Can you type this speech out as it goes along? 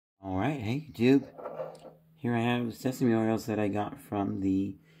Alright, hey YouTube. Here I have sesame oils that I got from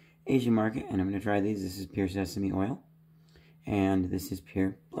the Asian market, and I'm going to try these. This is pure sesame oil, and this is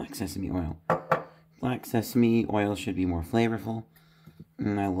pure black sesame oil. Black sesame oil should be more flavorful,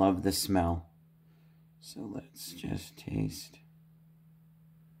 and I love the smell. So let's just taste.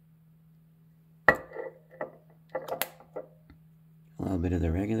 A little bit of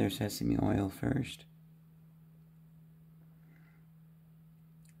the regular sesame oil first.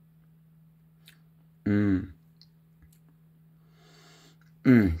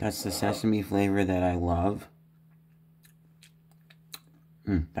 That's the sesame flavor that I love.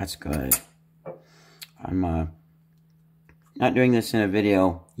 That's good. I'm not doing this in a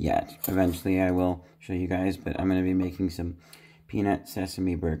video yet. Eventually I will show you guys, but I'm going to be making some peanut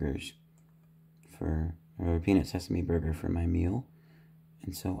sesame burgers or peanut sesame burger for my meal.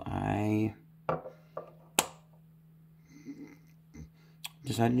 And so I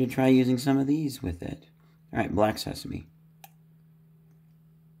decided to try using some of these with it. Alright, black sesame.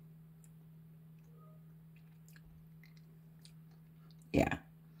 Yeah.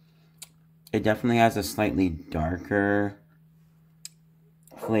 It definitely has a slightly darker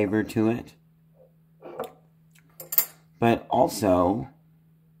flavor to it. But also,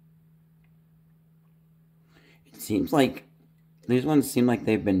 it seems like these ones seem like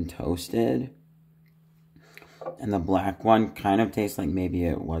they've been toasted. And the black one kind of tastes like maybe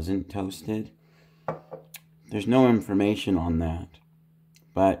it wasn't toasted. There's no information on that.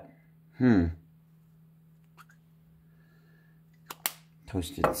 But,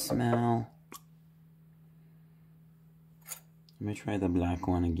 toasted smell. Let me try the black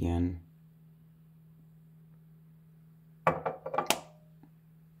one again.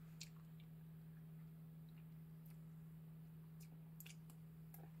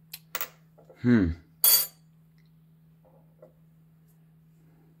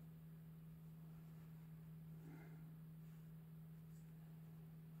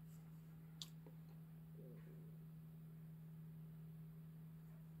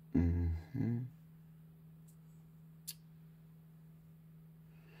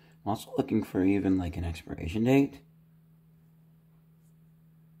 I'm also looking for even like an expiration date.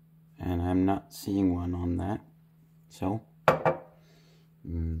 And I'm not seeing one on that. So,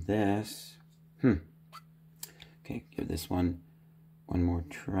 this. Okay, give this one more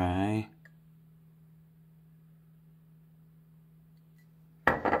try.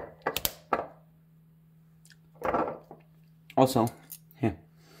 Also,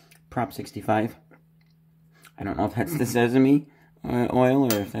 Prop 65. I don't know if that's the sesame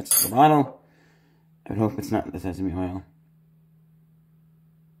oil or if that's the bottle. I would hope it's not the sesame oil.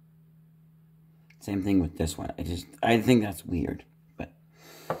 Same thing with this one. I think that's weird. But,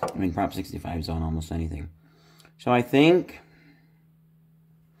 I mean, Prop 65 is on almost anything. So I think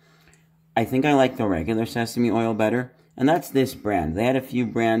I like the regular sesame oil better. And that's this brand. They had a few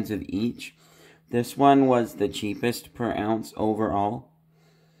brands of each. This one was the cheapest per ounce overall.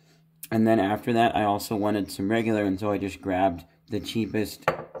 And then after that, I also wanted some regular, and so I just grabbed the cheapest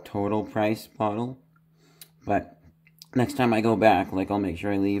total price bottle. But next time I go back, like, I'll make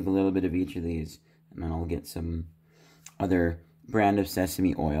sure I leave a little bit of each of these, and then I'll get some other brand of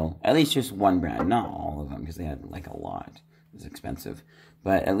sesame oil. At least just one brand, not all of them, because they had, like, a lot. It was expensive.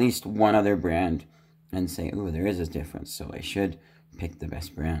 But at least one other brand, and say, ooh, there is a difference, so I should pick the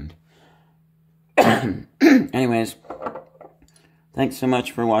best brand. Anyways, thanks so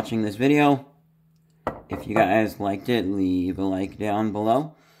much for watching this video. If you guys liked it, leave a like down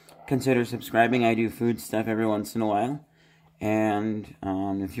below. Consider subscribing. I do food stuff every once in a while. And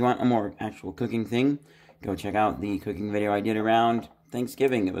if you want a more actual cooking thing, go check out the cooking video I did around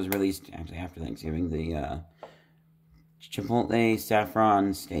Thanksgiving. It was released actually after Thanksgiving. The Chipotle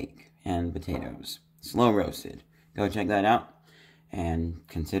saffron steak and potatoes. Slow roasted. Go check that out. And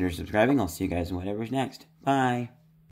consider subscribing. I'll see you guys in whatever's next. Bye.